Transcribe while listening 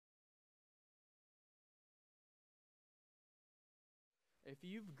If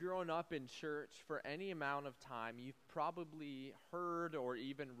you've grown up in church for any amount of time, you've probably heard or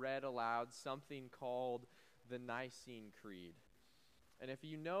even read aloud something called the Nicene Creed. And if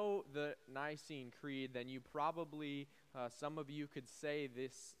you know the Nicene Creed, then you probably, some of you could say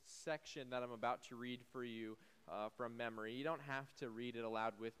this section that I'm about to read for you from memory. You don't have to read it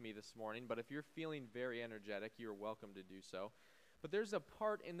aloud with me this morning, but if you're feeling very energetic, you're welcome to do so. But there's a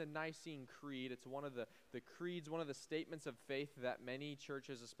part in the Nicene Creed, it's one of the creeds, one of the statements of faith that many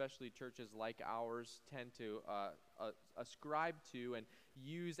churches, especially churches like ours, tend to ascribe to and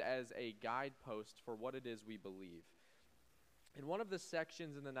use as a guidepost for what it is we believe. And one of the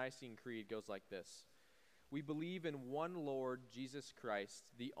sections in the Nicene Creed goes like this: We believe in one Lord, Jesus Christ,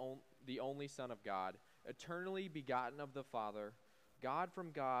 the only Son of God, eternally begotten of the Father, God from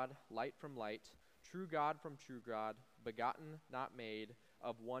God, light from light, true God from true God, begotten, not made,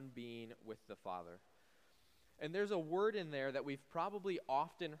 of one being with the Father. And there's a word in there that we've probably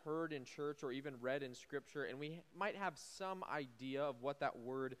often heard in church or even read in Scripture, and we might have some idea of what that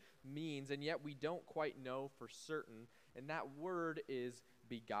word means, and yet we don't quite know for certain, and that word is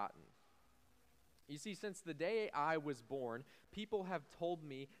begotten. You see, since the day I was born, people have told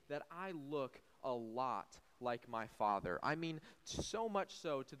me that I look a lot like my father. I mean, so much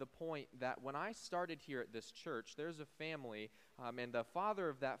so to the point that when I started here at this church, there's a family, and the father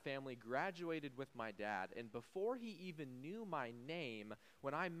of that family graduated with my dad. And before he even knew my name,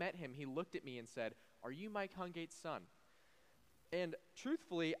 when I met him, he looked at me and said, "Are you Mike Hungate's son?" And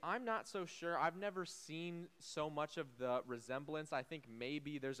truthfully, I'm not so sure. I've never seen so much of the resemblance. I think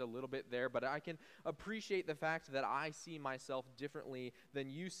maybe there's a little bit there, but I can appreciate the fact that I see myself differently than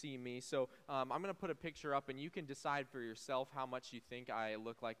you see me. So I'm going to put a picture up, and you can decide for yourself how much you think I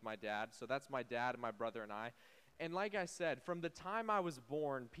look like my dad. So that's my dad, my brother, and I. And like I said, from the time I was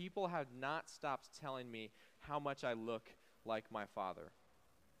born, people have not stopped telling me how much I look like my father.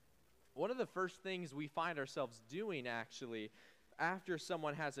 One of the first things we find ourselves doing, actually, after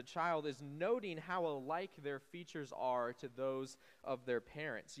someone has a child is noting how alike their features are to those of their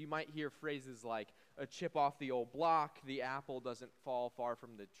parents. You might hear phrases like, a chip off the old block, the apple doesn't fall far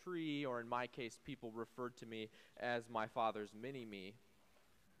from the tree, or in my case, people referred to me as my father's mini-me.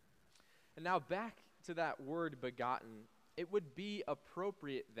 And now back to that word begotten. It would be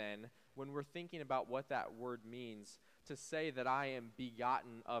appropriate then, when we're thinking about what that word means, to say that I am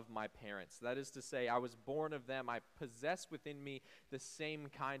begotten of my parents. That is to say, I was born of them. I possess within me the same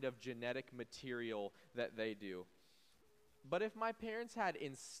kind of genetic material that they do. But if my parents had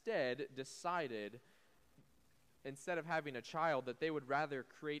instead decided, instead of having a child, that they would rather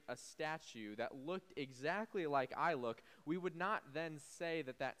create a statue that looked exactly like I look, we would not then say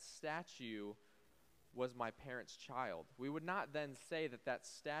that that statue was my parents' child. We would not then say that that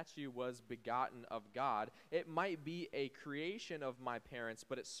statue was begotten of God. It might be a creation of my parents,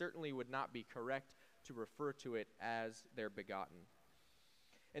 but it certainly would not be correct to refer to it as their begotten.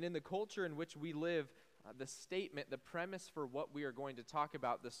 And in the culture in which we live, the statement, the premise for what we are going to talk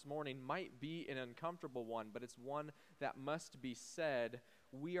about this morning might be an uncomfortable one, but it's one that must be said.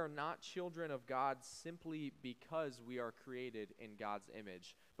 We are not children of God simply because we are created in God's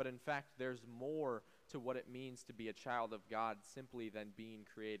image. But in fact, there's more to what it means to be a child of God simply than being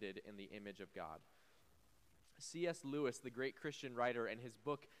created in the image of God. C.S. Lewis, the great Christian writer, in his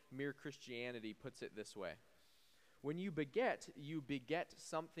book Mere Christianity, puts it this way: When you beget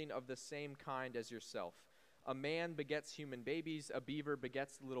something of the same kind as yourself. A man begets human babies, a beaver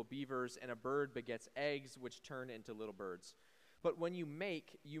begets little beavers, and a bird begets eggs which turn into little birds. But when you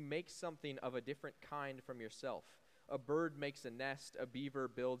make something of a different kind from yourself. A bird makes a nest, a beaver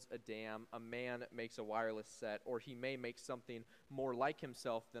builds a dam, a man makes a wireless set, or he may make something more like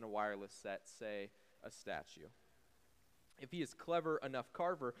himself than a wireless set, say, a statue. If he is clever enough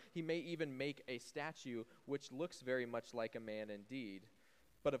carver, he may even make a statue which looks very much like a man indeed.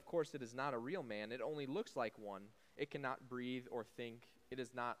 But of course it is not a real man, it only looks like one. It cannot breathe or think, it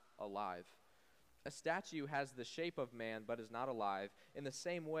is not alive. A statue has the shape of man, but is not alive. In the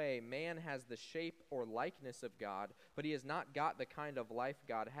same way, man has the shape or likeness of God, but he has not got the kind of life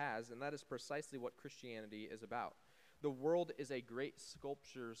God has, and that is precisely what Christianity is about. The world is a great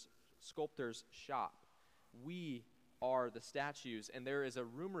sculptor's shop. We are the statues, and there is a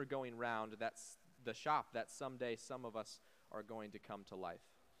rumor going round that's the shop that someday some of us are going to come to life.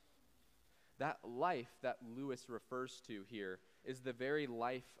 That life that Lewis refers to here is the very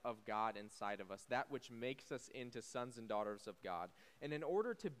life of God inside of us, that which makes us into sons and daughters of God. And in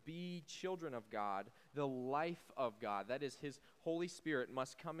order to be children of God, the life of God, that is His Holy Spirit,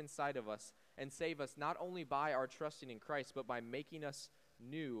 must come inside of us and save us not only by our trusting in Christ, but by making us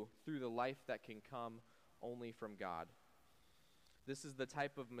new through the life that can come only from God. This is the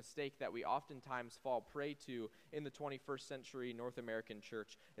type of mistake that we oftentimes fall prey to in the 21st century North American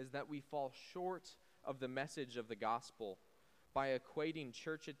church, is that we fall short of the message of the gospel by equating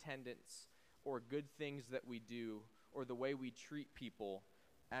church attendance or good things that we do or the way we treat people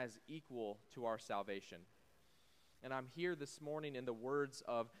as equal to our salvation. And I'm here this morning in the words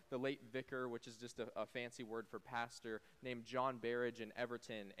of the late vicar, which is just a fancy word for pastor, named John Barrage in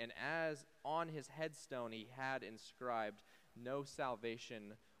Everton. And as on his headstone he had inscribed, "No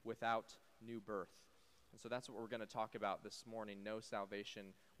salvation without new birth." And so that's what we're going to talk about this morning, no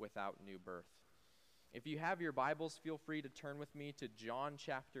salvation without new birth. If you have your Bibles, feel free to turn with me to John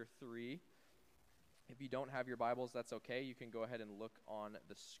chapter 3. If you don't have your Bibles, that's okay. You can go ahead and look on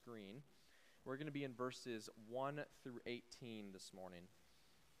the screen. We're going to be in verses 1 through 18 this morning.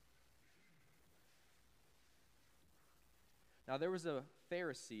 Now there was a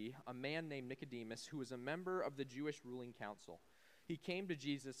Pharisee, a man named Nicodemus, who was a member of the Jewish ruling council. He came to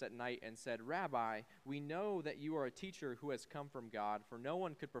Jesus at night and said, "Rabbi, we know that you are a teacher who has come from God, for no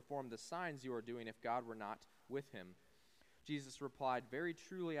one could perform the signs you are doing if God were not with him." Jesus replied, "Very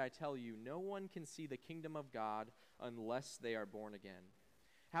truly I tell you, no one can see the kingdom of God unless they are born again."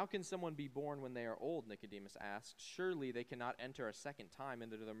 "How can someone be born when they are old?" Nicodemus asked. "Surely they cannot enter a second time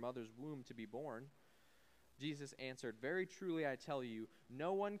into their mother's womb to be born." Jesus answered, "Very truly I tell you,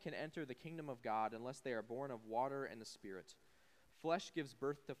 no one can enter the kingdom of God unless they are born of water and the Spirit. Flesh gives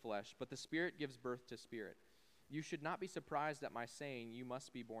birth to flesh, but the Spirit gives birth to spirit. You should not be surprised at my saying, 'You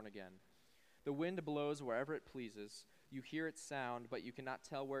must be born again.' The wind blows wherever it pleases. You hear its sound, but you cannot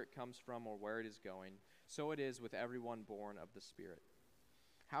tell where it comes from or where it is going. So it is with everyone born of the Spirit."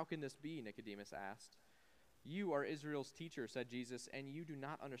 "How can this be?" Nicodemus asked. "You are Israel's teacher," said Jesus, "and you do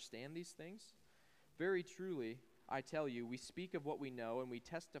not understand these things? Very truly, I tell you, we speak of what we know and we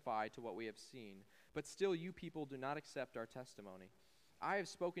testify to what we have seen, but still you people do not accept our testimony. I have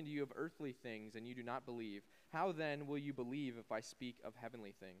spoken to you of earthly things and you do not believe. How then will you believe if I speak of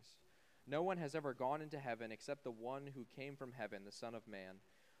heavenly things? No one has ever gone into heaven except the one who came from heaven, the Son of Man.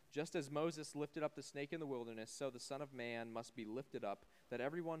 Just as Moses lifted up the snake in the wilderness, so the Son of Man must be lifted up, that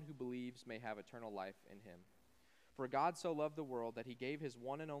everyone who believes may have eternal life in him. For God so loved the world that he gave his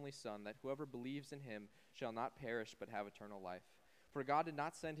one and only Son, that whoever believes in him shall not perish but have eternal life. For God did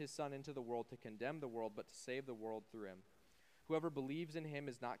not send his Son into the world to condemn the world, but to save the world through him. Whoever believes in him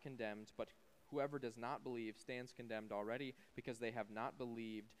is not condemned, but whoever does not believe stands condemned already, because they have not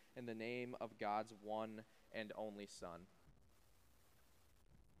believed in the name of God's one and only Son."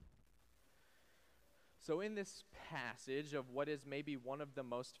 So in this passage of what is maybe one of the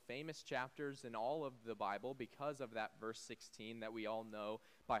most famous chapters in all of the Bible, because of that verse 16 that we all know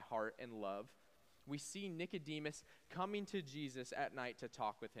by heart and love, we see Nicodemus coming to Jesus at night to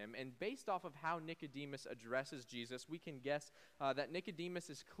talk with him. And based off of how Nicodemus addresses Jesus, we can guess that Nicodemus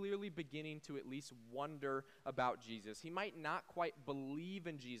is clearly beginning to at least wonder about Jesus. He might not quite believe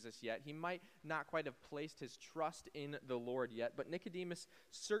in Jesus yet. He might not quite have placed his trust in the Lord yet. But Nicodemus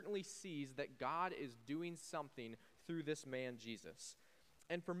certainly sees that God is doing something through this man, Jesus.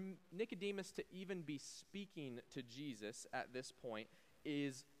 And for Nicodemus to even be speaking to Jesus at this point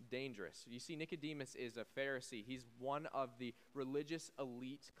is dangerous. You see, Nicodemus is a Pharisee. He's one of the religious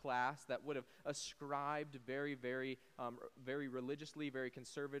elite class that would have ascribed very religiously, very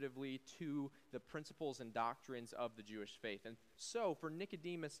conservatively to the principles and doctrines of the Jewish faith. And so for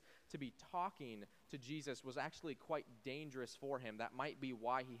Nicodemus to be talking to Jesus was actually quite dangerous for him. That might be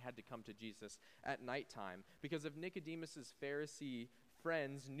why he had to come to Jesus at nighttime. Because if Nicodemus's Pharisee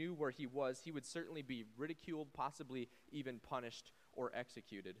friends knew where he was, he would certainly be ridiculed, possibly even punished or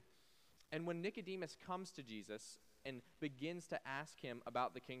executed. And when Nicodemus comes to Jesus and begins to ask him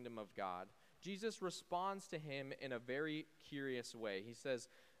about the kingdom of God, Jesus responds to him in a very curious way. He says,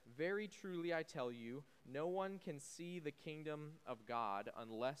 "Very truly I tell you, no one can see the kingdom of God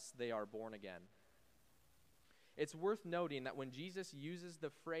unless they are born again." It's worth noting that when Jesus uses the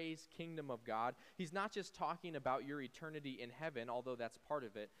phrase kingdom of God, he's not just talking about your eternity in heaven, although that's part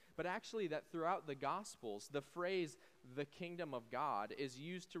of it, but actually that throughout the Gospels, the phrase the kingdom of God is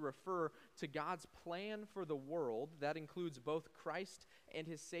used to refer to God's plan for the world. That includes both Christ and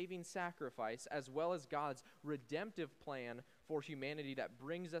his saving sacrifice, as well as God's redemptive plan for humanity that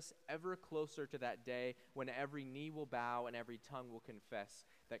brings us ever closer to that day when every knee will bow and every tongue will confess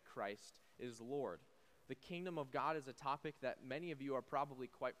that Christ is Lord. The kingdom of God is a topic that many of you are probably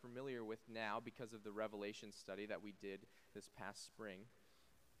quite familiar with now because of the Revelation study that we did this past spring.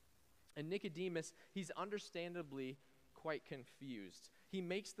 And Nicodemus, he's understandably quite confused. he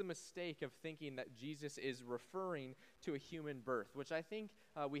makes the mistake of thinking that Jesus is referring to a human birth, which I think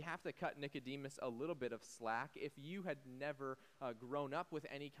we have to cut Nicodemus a little bit of slack. If you had never grown up with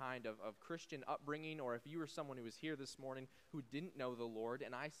any kind of Christian upbringing, or if you were someone who was here this morning who didn't know the Lord,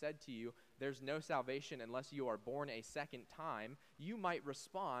 and I said to you, there's no salvation unless you are born a second time, you might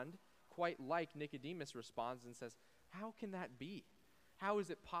respond quite like Nicodemus responds and says, how can that be? How is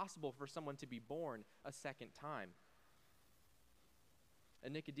it possible for someone to be born a second time?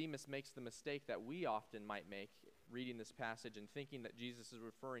 And Nicodemus makes the mistake that we often might make reading this passage and thinking that Jesus is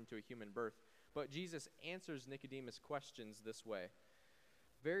referring to a human birth. But Jesus answers Nicodemus' questions this way.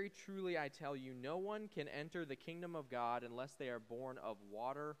 Very truly I tell you, no one can enter the kingdom of God unless they are born of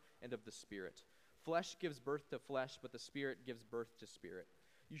water and of the Spirit. Flesh gives birth to flesh, but the Spirit gives birth to spirit.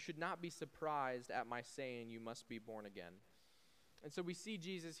 You should not be surprised at my saying you must be born again. And so we see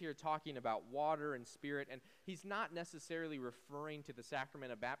Jesus here talking about water and spirit, and he's not necessarily referring to the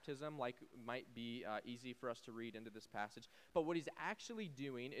sacrament of baptism like might be easy for us to read into this passage, but what he's actually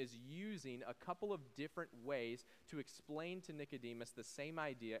doing is using a couple of different ways to explain to Nicodemus the same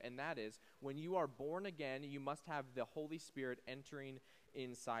idea, and that is, when you are born again, you must have the Holy Spirit entering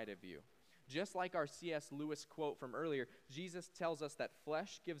inside of you. Just like our C.S. Lewis quote from earlier, Jesus tells us that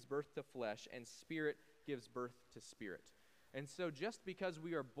flesh gives birth to flesh and spirit gives birth to spirit. And so just because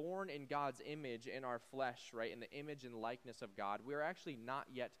we are born in God's image in our flesh, right, in the image and likeness of God, we are actually not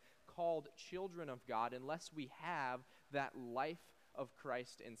yet called children of God unless we have that life of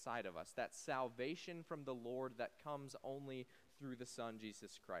Christ inside of us, that salvation from the Lord that comes only through the Son,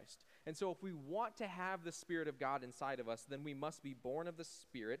 Jesus Christ. And so if we want to have the Spirit of God inside of us, then we must be born of the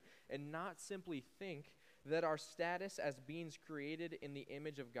Spirit and not simply think that our status as beings created in the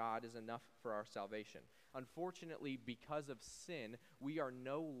image of God is enough for our salvation. Unfortunately, because of sin, we are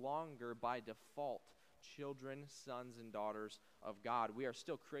no longer by default children, sons, and daughters of God. We are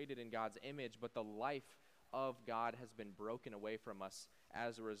still created in God's image, but the life of God has been broken away from us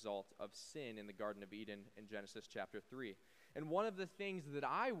as a result of sin in the Garden of Eden in Genesis chapter 3. And one of the things that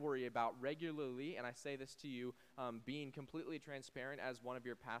I worry about regularly, and I say this to you being completely transparent as one of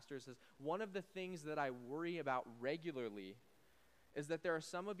your pastors, is one of the things that I worry about regularly is that there are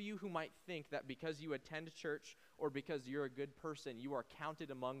some of you who might think that because you attend church or because you're a good person, you are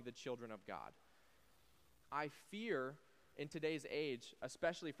counted among the children of God. I fear in today's age,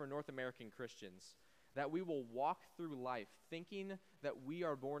 especially for North American Christians, that we will walk through life thinking that we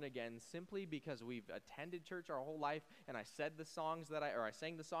are born again simply because we've attended church our whole life, and I sang the songs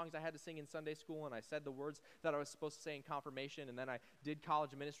I had to sing in Sunday school, and I said the words that I was supposed to say in confirmation, and then I did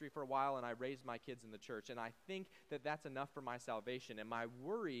college ministry for a while, and I raised my kids in the church, and I think that that's enough for my salvation. And my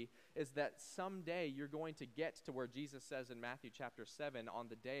worry is that someday you're going to get to where Jesus says in Matthew chapter 7, on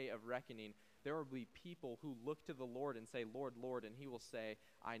the day of reckoning, there will be people who look to the Lord and say, Lord, Lord, and he will say,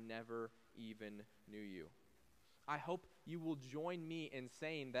 I never even knew you. I hope you will join me in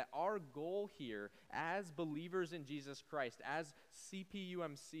saying that our goal here as believers in Jesus Christ, as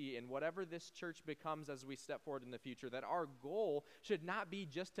CPUMC, and whatever this church becomes as we step forward in the future, that our goal should not be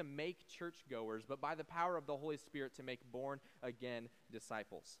just to make churchgoers, but by the power of the Holy Spirit to make born-again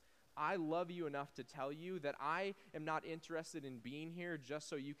disciples. I love you enough to tell you that I am not interested in being here just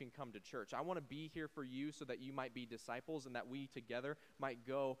so you can come to church. I want to be here for you so that you might be disciples and that we together might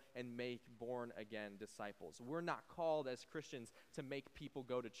go and make born-again disciples. We're not called as Christians to make people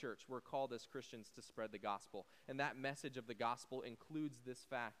go to church. We're called as Christians to spread the gospel. And that message of the gospel includes this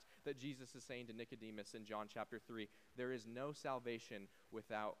fact that Jesus is saying to Nicodemus in John chapter 3, there is no salvation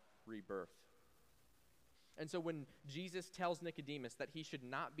without rebirth. And so when Jesus tells Nicodemus that he should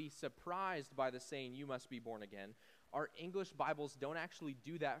not be surprised by the saying, you must be born again, our English Bibles don't actually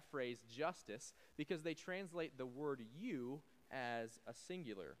do that phrase justice because they translate the word you as a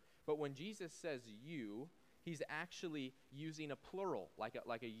singular. But when Jesus says you, he's actually using a plural, like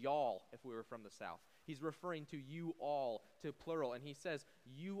a y'all if we were from the South. He's referring to you all, to plural, and he says,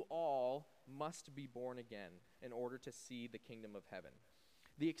 you all must be born again in order to see the kingdom of heaven.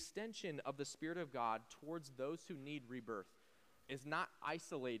 The extension of the Spirit of God towards those who need rebirth is not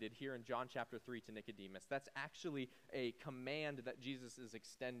isolated here in John chapter 3 to Nicodemus. That's actually a command that Jesus is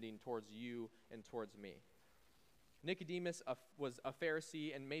extending towards you and towards me. Nicodemus was a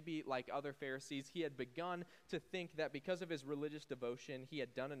Pharisee, and maybe like other Pharisees, he had begun to think that because of his religious devotion, he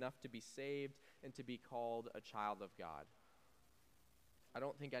had done enough to be saved and to be called a child of God. I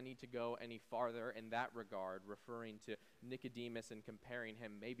don't think I need to go any farther in that regard, referring to Nicodemus and comparing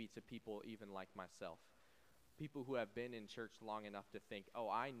him maybe to people even like myself. People who have been in church long enough to think, oh,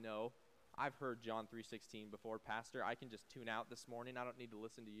 I know, I've heard John 3:16 before, Pastor, I can just tune out this morning, I don't need to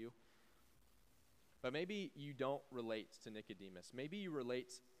listen to you. But maybe you don't relate to Nicodemus. Maybe you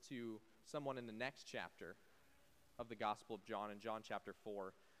relate to someone in the next chapter of the Gospel of John, in John chapter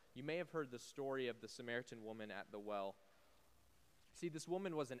 4. You may have heard the story of the Samaritan woman at the well. See, this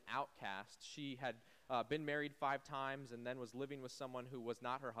woman was an outcast. She had been married 5 times and then was living with someone who was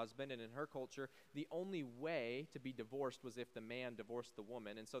not her husband. And in her culture, the only way to be divorced was if the man divorced the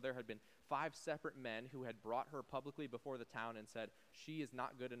woman. And so there had been 5 separate men who had brought her publicly before the town and said, she is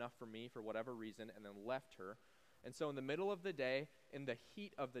not good enough for me for whatever reason, and then left her. And so in the middle of the day, in the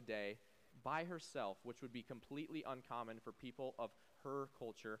heat of the day, by herself, which would be completely uncommon for people of her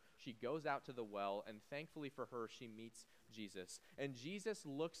culture, she goes out to the well, and thankfully for her, she meets Jesus. And Jesus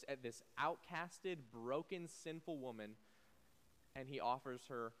looks at this outcasted, broken, sinful woman, and he offers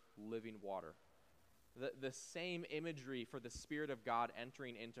her living water. The same imagery for the Spirit of God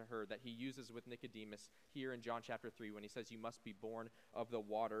entering into her that he uses with Nicodemus here in John chapter 3 when he says, you must be born of the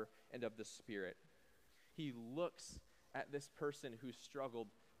water and of the Spirit. He looks at this person who struggled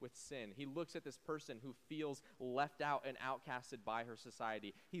with sin. He looks at this person who feels left out and outcasted by her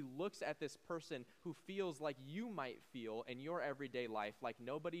society. He looks at this person who feels like you might feel in your everyday life, like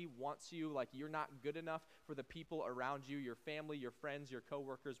nobody wants you, like you're not good enough for the people around you, your family, your friends, your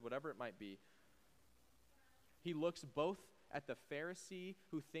coworkers, whatever it might be. He looks both at the Pharisee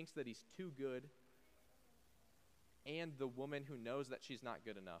who thinks that he's too good and the woman who knows that she's not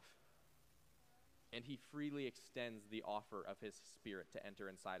good enough. And he freely extends the offer of his Spirit to enter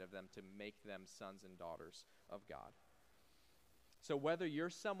inside of them to make them sons and daughters of God. So whether you're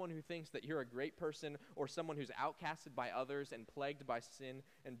someone who thinks that you're a great person or someone who's outcasted by others and plagued by sin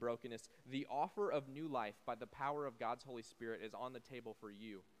and brokenness, the offer of new life by the power of God's Holy Spirit is on the table for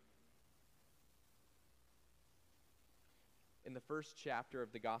you. In the first chapter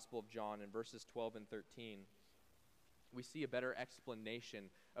of the Gospel of John, in verses 12 and 13, we see a better explanation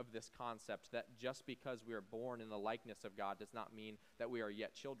of this concept that just because we are born in the likeness of God does not mean that we are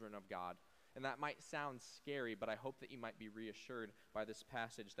yet children of God. And that might sound scary, but I hope that you might be reassured by this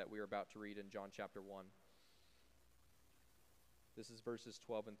passage that we are about to read in John chapter 1. This is verses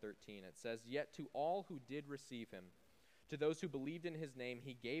 12 and 13. It says, "Yet to all who did receive him, to those who believed in his name,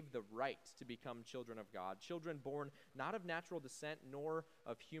 he gave the right to become children of God, children born not of natural descent, nor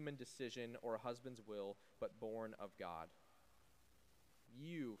of human decision or a husband's will, but born of God."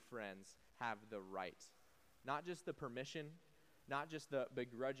 You, friends, have the right. Not just the permission, not just the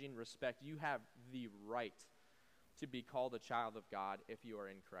begrudging respect. You have the right to be called a child of God if you are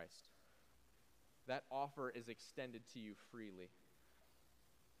in Christ. That offer is extended to you freely.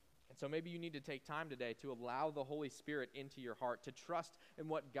 And so maybe you need to take time today to allow the Holy Spirit into your heart, to trust in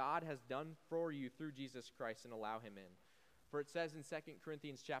what God has done for you through Jesus Christ and allow him in. For it says in 2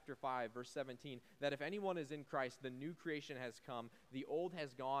 Corinthians chapter 5, verse 17, that if anyone is in Christ, the new creation has come, the old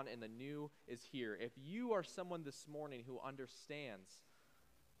has gone, and the new is here. If you are someone this morning who understands,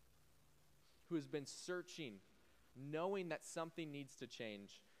 who has been searching, knowing that something needs to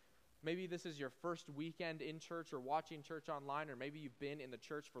change, maybe this is your first weekend in church or watching church online, or maybe you've been in the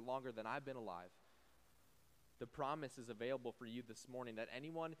church for longer than I've been alive. The promise is available for you this morning that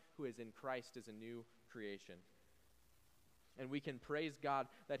anyone who is in Christ is a new creation. And we can praise God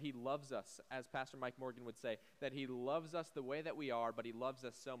that he loves us, as Pastor Mike Morgan would say, that he loves us the way that we are, but he loves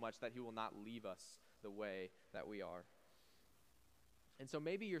us so much that he will not leave us the way that we are. And so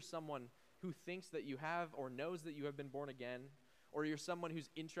maybe you're someone who thinks that you have or knows that you have been born again, or you're someone who's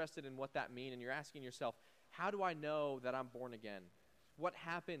interested in what that means, and you're asking yourself, how do I know that I'm born again? What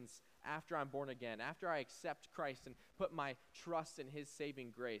happens after I'm born again? After I accept Christ and put my trust in his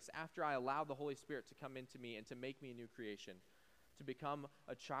saving grace? After I allow the Holy Spirit to come into me and to make me a new creation? To become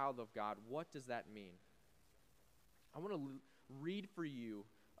a child of God? What does that mean? I want to read for you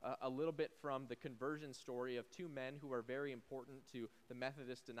a little bit from the conversion story of 2 men who are very important to the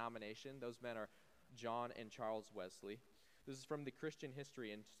Methodist denomination. Those men are John and Charles Wesley. This is from the Christian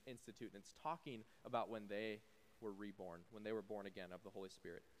History Institute, and it's talking about when they were reborn, when they were born again of the Holy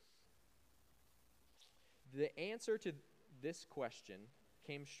Spirit. The answer to this question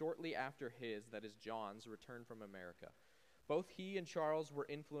came shortly after his, that is John's, return from America. Both he and Charles were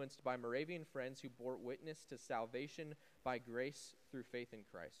influenced by Moravian friends who bore witness to salvation by grace through faith in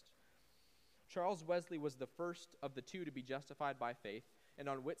Christ. Charles Wesley was the first of the 2 to be justified by faith, and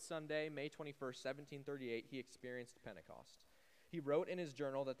on Whitsunday, May 21st, 1738, he experienced Pentecost. He wrote in his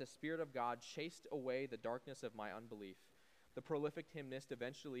journal that the Spirit of God chased away the darkness of my unbelief. The prolific hymnist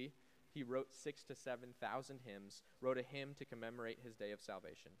eventually, he wrote 6,000 to 7,000 hymns, wrote a hymn to commemorate his day of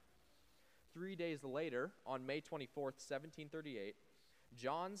salvation. 3 days later, on May 24th, 1738,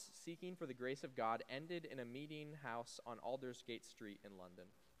 John's seeking for the grace of God ended in a meeting house on Aldersgate Street in London.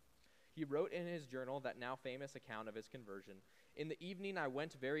 He wrote in his journal that now famous account of his conversion. In the evening, I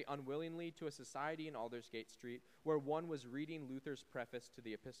went very unwillingly to a society in Aldersgate Street, where one was reading Luther's preface to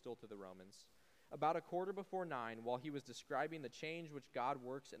the Epistle to the Romans. About 9:15, while he was describing the change which God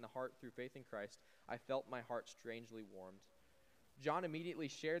works in the heart through faith in Christ, I felt my heart strangely warmed. John immediately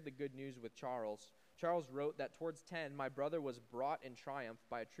shared the good news with Charles. Charles wrote that towards 10, my brother was brought in triumph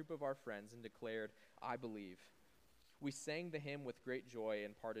by a troop of our friends and declared, "I believe." We sang the hymn with great joy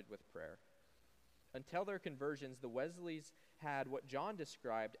and parted with prayer. Until their conversions, the Wesleys had what John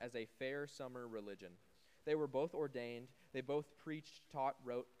described as a fair summer religion. They were both ordained, they both preached, taught,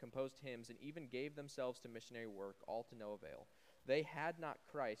 wrote, composed hymns, and even gave themselves to missionary work, all to no avail. They had not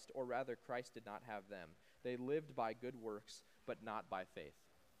Christ, or rather Christ did not have them. They lived by good works, but not by faith.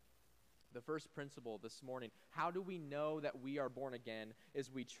 The first principle this morning, how do we know that we are born again,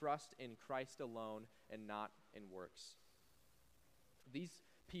 is we trust in Christ alone and not in works. These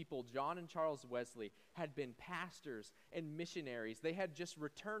people, John and Charles Wesley, had been pastors and missionaries. They had just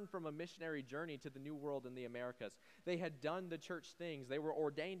returned from a missionary journey to the New World in the Americas. They had done the church things. They were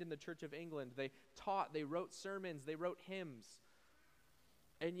ordained in the Church of England. They taught, they wrote sermons, they wrote hymns.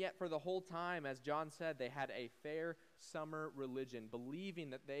 And yet for the whole time, as John said, they had a fair summer religion, believing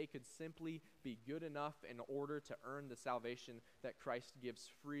that they could simply be good enough in order to earn the salvation that Christ gives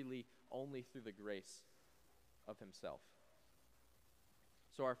freely only through the grace of himself.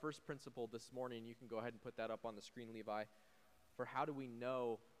 So our first principle this morning, you can go ahead and put that up on the screen, Levi, for how do we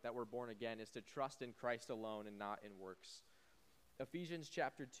know that we're born again, is to trust in Christ alone and not in works. Ephesians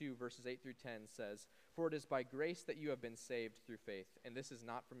chapter 2, verses 8 through 10 says, "For it is by grace that you have been saved through faith, and this is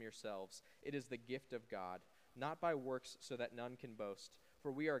not from yourselves. It is the gift of God, not by works, so that none can boast.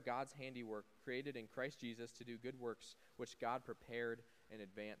 For we are God's handiwork, created in Christ Jesus to do good works, which God prepared in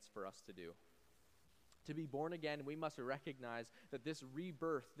advance for us to do." To be born again, we must recognize that this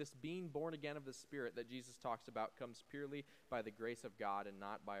rebirth, this being born again of the Spirit that Jesus talks about, comes purely by the grace of God and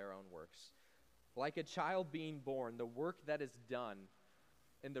not by our own works. Like a child being born, the work that is done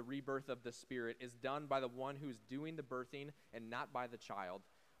in the rebirth of the Spirit is done by the one who's doing the birthing and not by the child.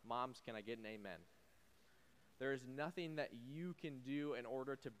 Moms, can I get an amen? There is nothing that you can do in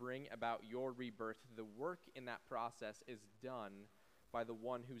order to bring about your rebirth. The work in that process is done by the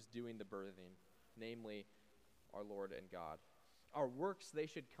one who's doing the birthing, namely our Lord and God. Our works, they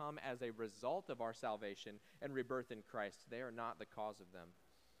should come as a result of our salvation and rebirth in Christ. They are not the cause of them.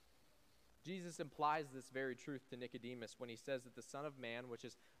 Jesus implies this very truth to Nicodemus when he says that the Son of Man, which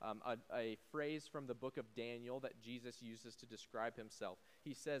is a phrase from the book of Daniel that Jesus uses to describe himself.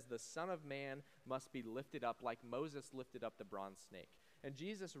 He says the Son of Man must be lifted up like Moses lifted up the bronze snake. And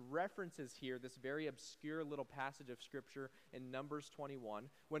Jesus references here this very obscure little passage of Scripture in Numbers 21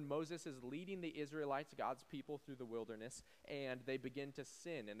 when Moses is leading the Israelites, God's people, through the wilderness, and they begin to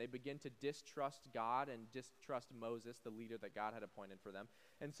sin, and they begin to distrust God and distrust Moses, the leader that God had appointed for them.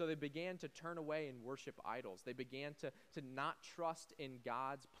 And so they began to turn away and worship idols. They began to not trust in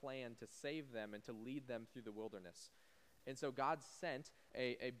God's plan to save them and to lead them through the wilderness. And so God sent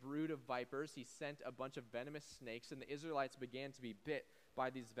a brood of vipers. He sent a bunch of venomous snakes, and the Israelites began to be bit by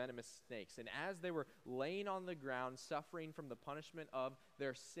these venomous snakes. And as they were laying on the ground, suffering from the punishment of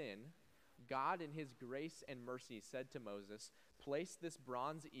their sin, God in his grace and mercy said to Moses, "Place this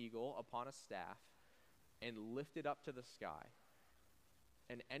bronze eagle upon a staff and lift it up to the sky.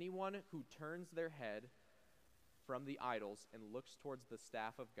 And anyone who turns their head from the idols and looks towards the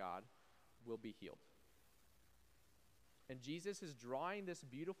staff of God will be healed." And Jesus is drawing this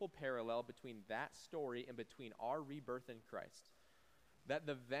beautiful parallel between that story and between our rebirth in Christ. That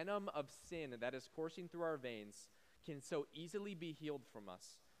the venom of sin that is coursing through our veins can so easily be healed from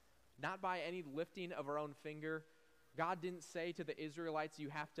us. Not by any lifting of our own finger. God didn't say to the Israelites, you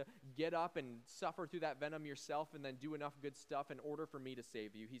have to get up and suffer through that venom yourself and then do enough good stuff in order for me to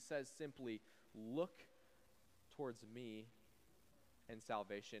save you. He says simply, look towards me and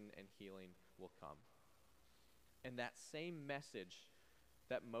salvation and healing will come. And that same message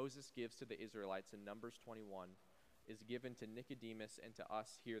that Moses gives to the Israelites in Numbers 21 is given to Nicodemus and to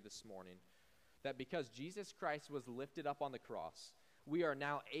us here this morning. That because Jesus Christ was lifted up on the cross, we are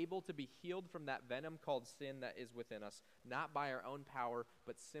now able to be healed from that venom called sin that is within us, not by our own power,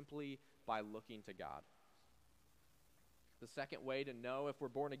 but simply by looking to God. The second way to know if we're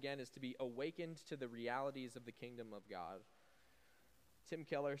born again is to be awakened to the realities of the kingdom of God. Tim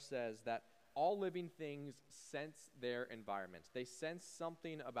Keller says that all living things sense their environment. They sense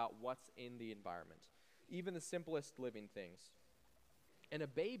something about what's in the environment, even the simplest living things. And a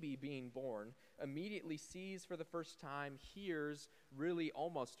baby being born immediately sees for the first time, hears really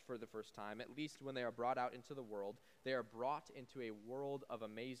almost for the first time, at least when they are brought out into the world. They are brought into a world of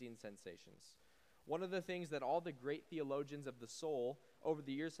amazing sensations. One of the things that all the great theologians of the soul over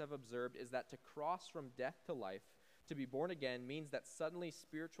the years have observed is that to cross from death to life, to be born again, means that suddenly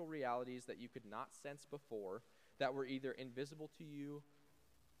spiritual realities that you could not sense before, that were either invisible to you,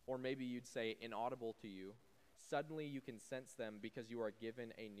 or maybe you'd say inaudible to you, suddenly you can sense them because you are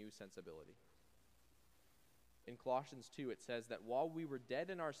given a new sensibility. In Colossians 2, it says that while we were dead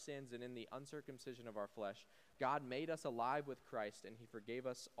in our sins and in the uncircumcision of our flesh, God made us alive with Christ, and he forgave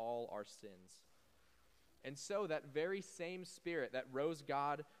us all our sins. And so that very same Spirit that rose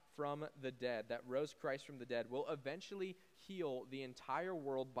God from the dead, that rose Christ from the dead, will eventually heal the entire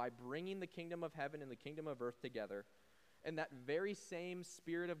world by bringing the kingdom of heaven and the kingdom of earth together. And that very same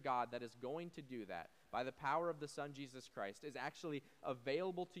Spirit of God that is going to do that by the power of the Son, Jesus Christ, is actually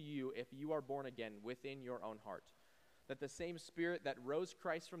available to you if you are born again within your own heart. That the same Spirit that rose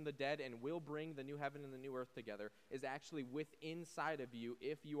Christ from the dead and will bring the new heaven and the new earth together is actually within inside of you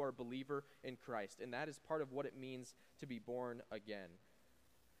if you are a believer in Christ. And that is part of what it means to be born again.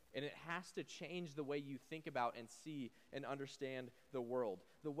 And it has to change the way you think about and see and understand the world.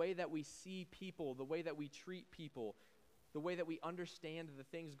 The way that we see people, the way that we treat people, the way that we understand the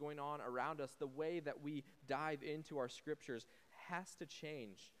things going on around us, the way that we dive into our scriptures has to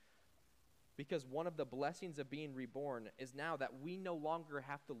change. Because one of the blessings of being reborn is now that we no longer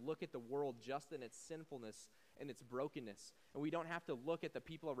have to look at the world just in its sinfulness and its brokenness. And we don't have to look at the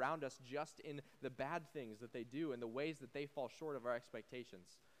people around us just in the bad things that they do and the ways that they fall short of our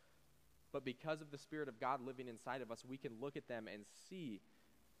expectations. But because of the Spirit of God living inside of us, we can look at them and see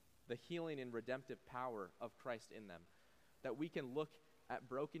the healing and redemptive power of Christ in them. That we can look at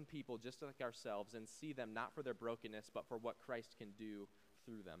broken people just like ourselves and see them not for their brokenness, but for what Christ can do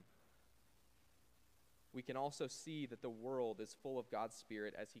through them. We can also see that the world is full of God's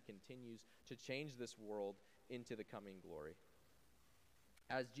Spirit as he continues to change this world into the coming glory.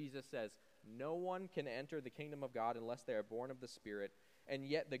 As Jesus says, no one can enter the kingdom of God unless they are born of the Spirit, and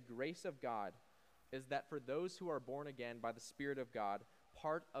yet the grace of God is that for those who are born again by the Spirit of God,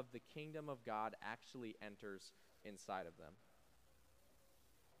 part of the kingdom of God actually enters inside of them.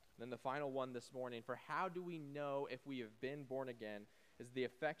 Then the final one this morning, for how do we know if we have been born again, is the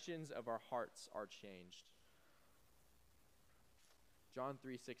affections of our hearts are changed. John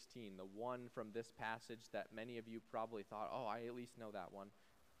 3:16, the one from this passage that many of you probably thought, oh, I at least know that one,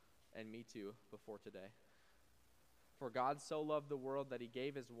 and me too, before today. For God so loved the world that he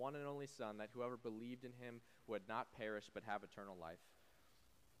gave his one and only Son, that whoever believed in him would not perish but have eternal life.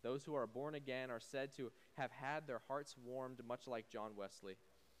 Those who are born again are said to have had their hearts warmed, much like John Wesley.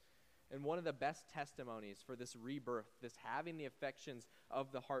 And one of the best testimonies for this rebirth, this having the affections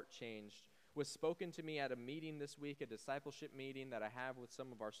of the heart changed, was spoken to me at a meeting this week, a discipleship meeting that I have with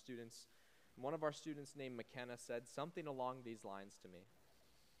some of our students. One of our students named McKenna said something along these lines to me.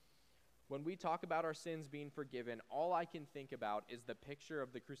 When we talk about our sins being forgiven, all I can think about is the picture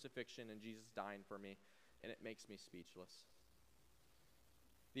of the crucifixion and Jesus dying for me, and it makes me speechless.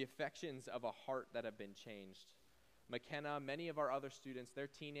 The affections of a heart that have been changed. McKenna, many of our other students, they're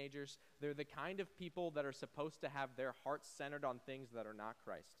teenagers. They're the kind of people that are supposed to have their hearts centered on things that are not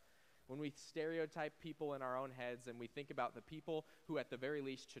Christ. When we stereotype people in our own heads and we think about the people who at the very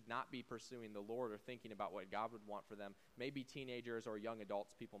least should not be pursuing the Lord or thinking about what God would want for them, maybe teenagers or young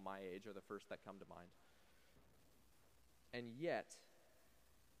adults, people my age, are the first that come to mind. And yet,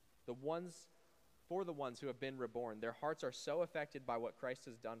 for the ones who have been reborn, their hearts are so affected by what Christ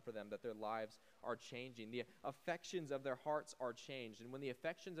has done for them that their lives are changing. The affections of their hearts are changed. And when the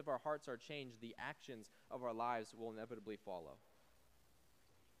affections of our hearts are changed, the actions of our lives will inevitably follow.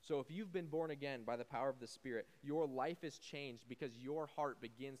 So if you've been born again by the power of the Spirit, your life is changed because your heart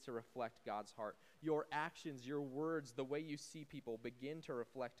begins to reflect God's heart. Your actions, your words, the way you see people begin to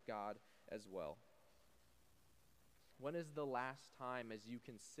reflect God as well. When is the last time as you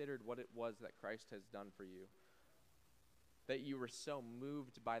considered what it was that Christ has done for you, that you were so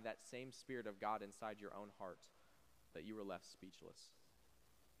moved by that same Spirit of God inside your own heart that you were left speechless?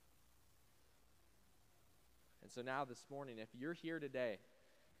 And so now this morning, if you're here today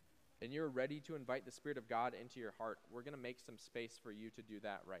and you're ready to invite the Spirit of God into your heart, we're going to make some space for you to do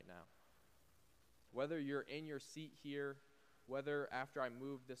that right now. Whether you're in your seat here, whether after I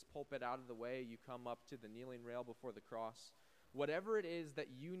move this pulpit out of the way, you come up to the kneeling rail before the cross, whatever it is that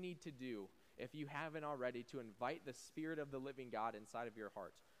you need to do, if you haven't already, to invite the Spirit of the living God inside of your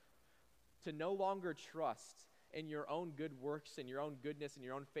heart, to no longer trust in your own good works and your own goodness and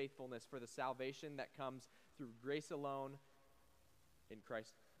your own faithfulness for the salvation that comes through grace alone, in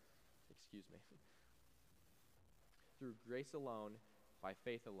Christ, through grace alone, by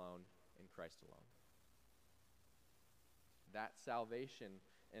faith alone, in Christ alone. That salvation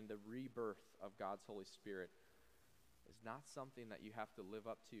and the rebirth of God's Holy Spirit is not something that you have to live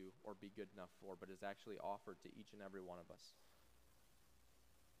up to or be good enough for, but is actually offered to each and every one of us.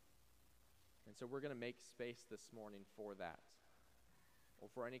 And so we're going to make space this morning for that, or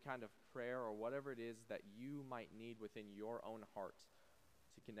for any kind of prayer or whatever it is that you might need within your own heart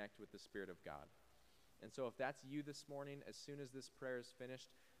to connect with the Spirit of God. And so if that's you this morning, as soon as this prayer is finished,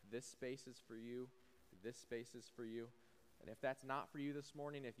 this space is for you, this space is for you. And if that's not for you this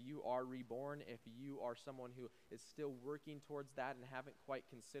morning, if you are reborn, if you are someone who is still working towards that and haven't quite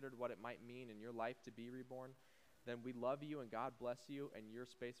considered what it might mean in your life to be reborn, then we love you and God bless you, and your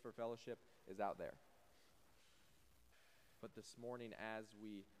space for fellowship is out there. But this morning, as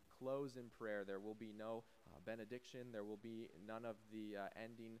we close in prayer, there will be no benediction. There will be none of the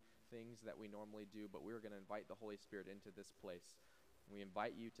ending things that we normally do, but we're going to invite the Holy Spirit into this place. We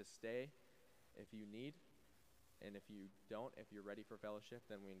invite you to stay if you need, and if you don't, if you're ready for fellowship,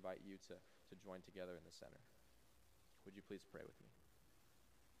 then we invite you to join together in the center. Would you please pray with me?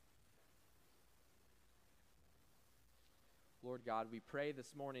 Lord God, we pray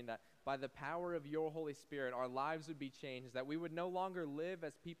this morning that by the power of your Holy Spirit, our lives would be changed, that we would no longer live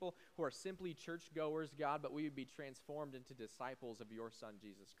as people who are simply churchgoers, God, but we would be transformed into disciples of your Son,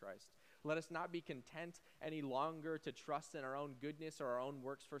 Jesus Christ. Let us not be content any longer to trust in our own goodness or our own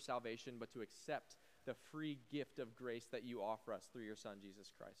works for salvation, but to accept the free gift of grace that you offer us through your Son,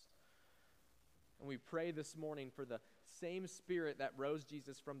 Jesus Christ. And we pray this morning for the same Spirit that rose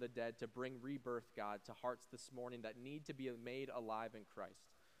Jesus from the dead to bring rebirth, God, to hearts this morning that need to be made alive in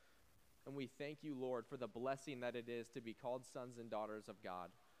Christ. And we thank you, Lord, for the blessing that it is to be called sons and daughters of God,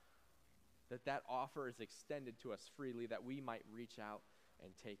 that offer is extended to us freely, that we might reach out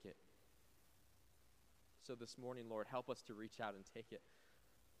and take it. So this morning, Lord, help us to reach out and take it.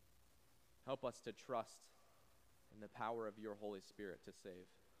 Help us to trust in the power of your Holy Spirit to save.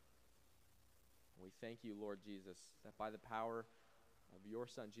 We thank you, Lord Jesus, that by the power of your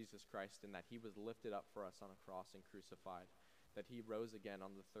Son, Jesus Christ, and that he was lifted up for us on a cross and crucified, that he rose again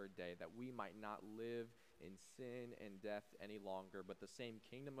on the third day, that we might not live in sin and death any longer, but the same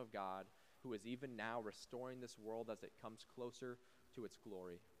kingdom of God, who is even now restoring this world as it comes closer to its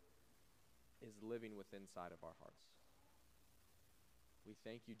glory, is living within inside of our hearts. We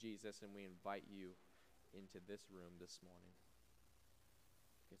thank you, Jesus, and we invite you into this room this morning.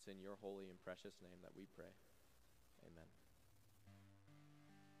 It's in your holy and precious name that we pray. Amen.